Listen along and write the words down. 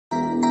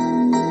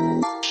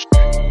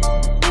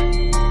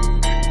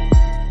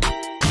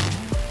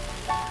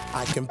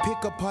Can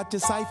pick apart your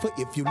cipher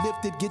if you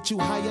lift it, get you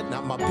higher.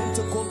 Not my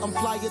pentacle, I'm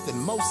flyer than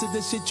most of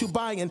the shit you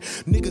buying.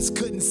 Niggas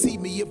couldn't see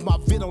me if my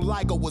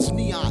vitiligo was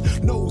neon.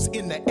 Nose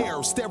in the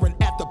air, staring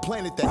at the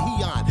planet that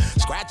he on.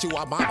 Scratch you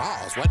out my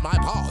balls, wet my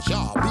paws,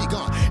 y'all be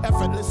gone.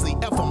 Effortlessly,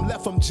 F 'em,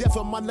 left 'em, Jeff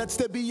 'em, my nuts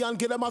to be on.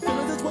 Get on my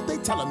feelings, that's what they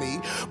telling me.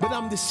 But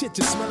I'm the shit,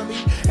 you smelling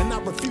me? And I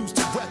refuse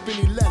to rep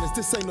any letters,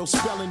 this ain't no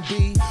spelling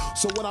bee.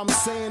 So what I'm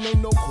saying ain't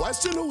no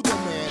question who the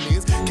man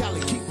is. Cali,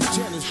 keep with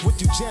Janice,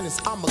 with you Janice,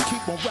 I'ma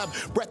keep on rap.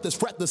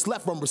 Breathless,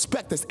 left from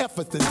respect, this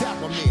efforts and dap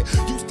I'm in.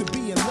 Used to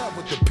be in love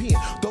with the pen,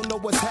 don't know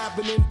what's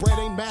happening. Bread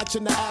ain't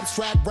matching the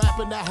abstract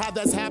rapping. Now how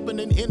that's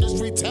happening,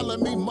 industry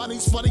telling me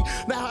money's funny.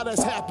 Now how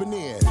that's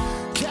happening.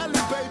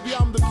 Cali, baby,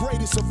 I'm the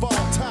greatest of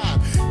all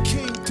time.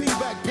 King T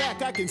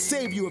backpack, I can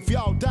save you if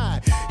y'all die.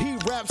 He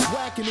raps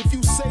whack, and if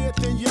you say it,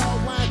 then y'all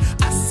whine.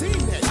 I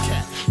seen that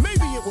cat,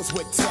 maybe it was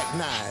with Tech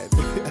 9.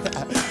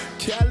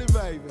 Cali,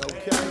 baby,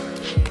 okay?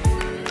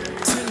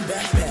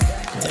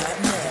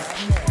 TeamBackpack.net.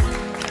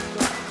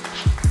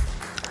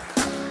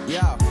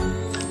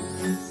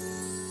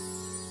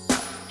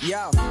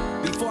 Yo,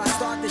 before I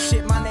start this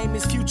shit, my name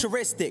is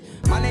Futuristic.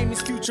 My name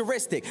is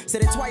Futuristic.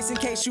 Said it twice in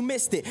case you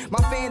missed it. My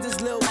fans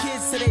is little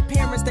kids, to their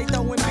parents, they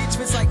throwing bitch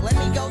fits like, let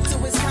me go to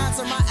his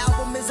concert. My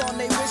album is on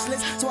their wish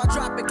list, so I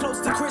drop it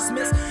close to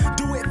Christmas.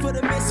 Do it for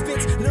the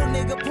misfits, little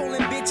nigga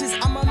pulling bitches.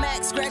 I'm a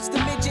Mac, scratch the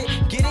midget.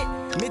 Get it?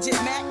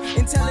 Midget Mac,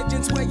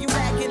 intelligence where you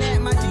lacking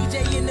at. My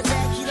DJ in the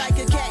back, he like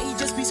a cat, he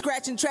just be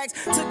scratching tracks.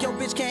 Took your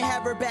bitch, can't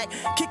have her back.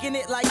 Kicking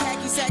it like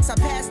hacky sacks. I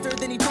passed her,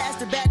 then he passed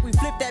her back. We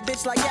flipped that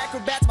bitch like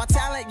acrobats. My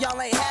talent, y'all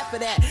ain't half of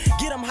that.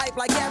 Get them hype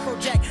like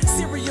Afrojack.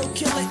 Serial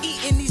killer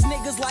eating these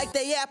niggas like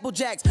they Apple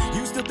Jacks.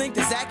 You still think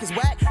the Zach is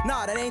whack?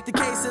 Nah, that ain't the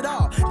case at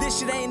all. This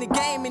shit ain't a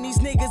game and these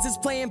niggas is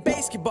playing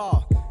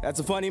basketball. That's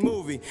a funny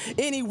movie.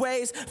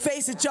 Anyways,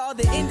 face it y'all,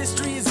 the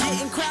industry is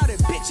getting crowded.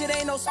 Bitch, it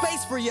ain't no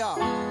space for y'all.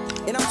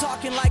 And I'm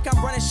talking like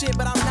I'm running shit,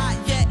 but I'm not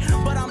yet.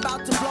 But I'm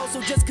about to blow, so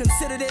just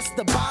consider this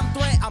the bomb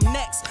threat. I'm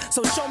next,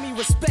 so show me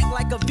respect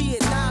like a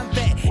Vietnam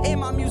vet.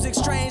 And my music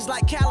strange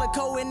like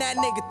Calico and that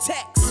nigga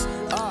Tex.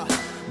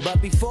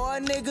 But before a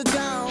nigga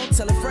gone,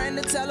 tell a friend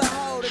to tell a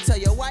hoe, to tell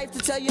your wife, to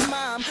tell your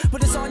mom.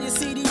 Put this on your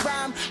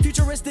CD-ROM.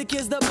 Futuristic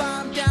is the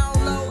bomb.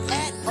 Download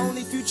at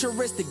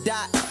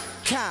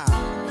onlyfuturistic.com.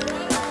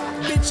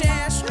 Bitch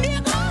ass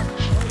nigga.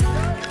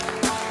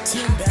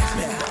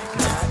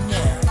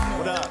 TeamBackpack.net.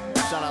 What up?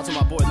 Shout out to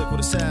my boy Liquid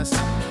Assassin.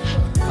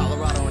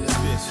 Colorado in this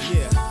bitch,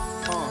 yeah.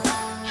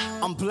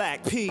 I'm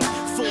Black P,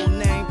 full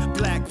name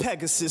Black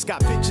Pegasus.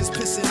 Got bitches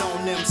pissing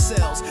on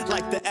themselves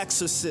like The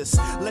Exorcist.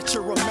 Let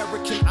your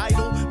American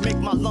Idol make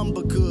my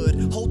lumber good.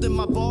 Holding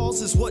my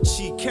balls is what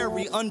she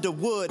carry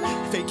underwood.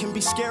 Fate can be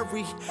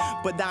scary,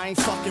 but I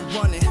ain't fucking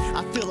running.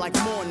 I feel like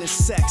more than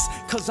sex,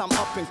 cause I'm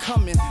up and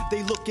coming.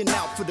 They looking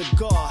out for the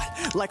God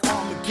like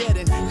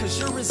Armageddon. Cause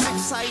you're as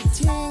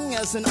exciting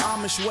as an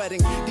Amish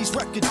wedding. These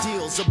record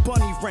deals, a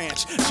bunny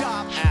ranch,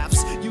 job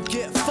apps. You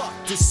get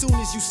fucked as soon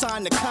as you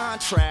sign the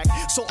contract.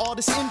 So all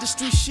this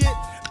industry shit,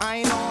 I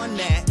ain't on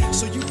that.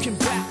 So you can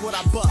back what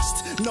I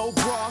bust, no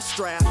bra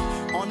strap.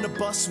 On the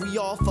bus, we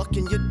all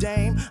fucking your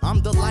dame.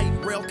 I'm the light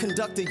rail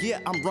conductor, yeah,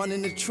 I'm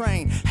running the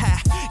train.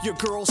 Ha, your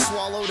girl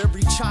swallowed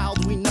every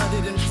child we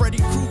nutted. And Freddy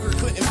Krueger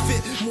couldn't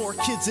fit more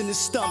kids in his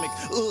stomach.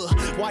 Ugh,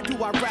 why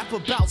do I rap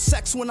about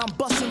sex when I'm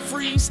busting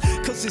freeze?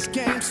 Cause this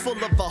game's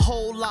full of a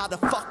whole lot of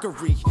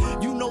fuckery.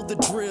 You know the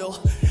drill,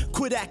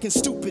 quit acting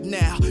stupid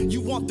now. You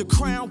want the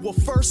crown? Well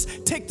first,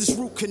 take this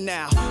root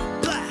canal.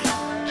 Blah.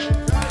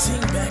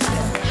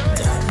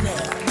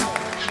 TeamBackpack.net.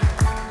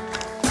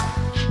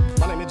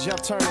 My name is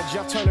Jeff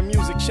Turner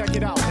Music, check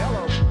it out,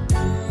 hello.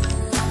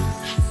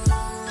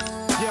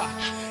 Yeah.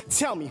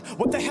 Tell me,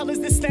 what the hell is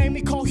this thing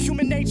we call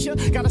human nature?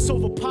 Got us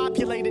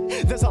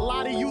overpopulated, there's a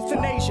lot of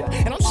euthanasia.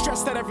 And I'm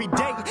stressed that every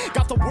day,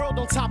 got the world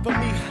on top of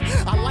me.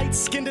 A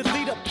light-skinned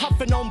leader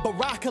puffing on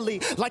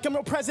broccoli. Like I'm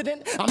your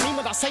president, I mean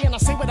what I say and I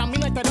say what I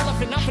mean like that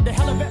elephant, not for the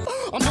hell of it.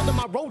 I'm building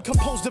my road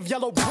composed of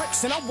yellow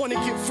bricks and I wanna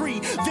get free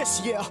this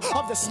year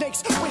of the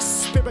snake's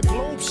whisper. A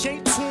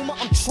globe-shaped tumor,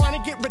 I'm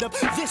trying to get rid of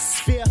this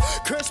sphere.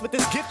 Cursed with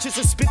this gift just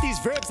to spit these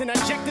verbs and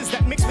adjectives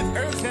that mix with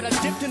herbs that are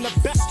dipped in the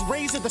best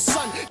rays of the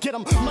sun. Get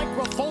them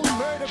microphone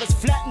murderers,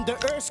 flatten the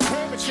earth's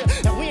curvature.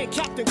 And we ain't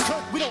Captain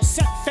Kirk, we don't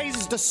set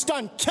phases to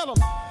stun, kill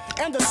them.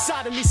 And the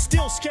side of me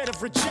still scared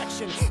of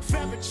rejection,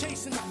 forever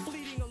chasing the fleet.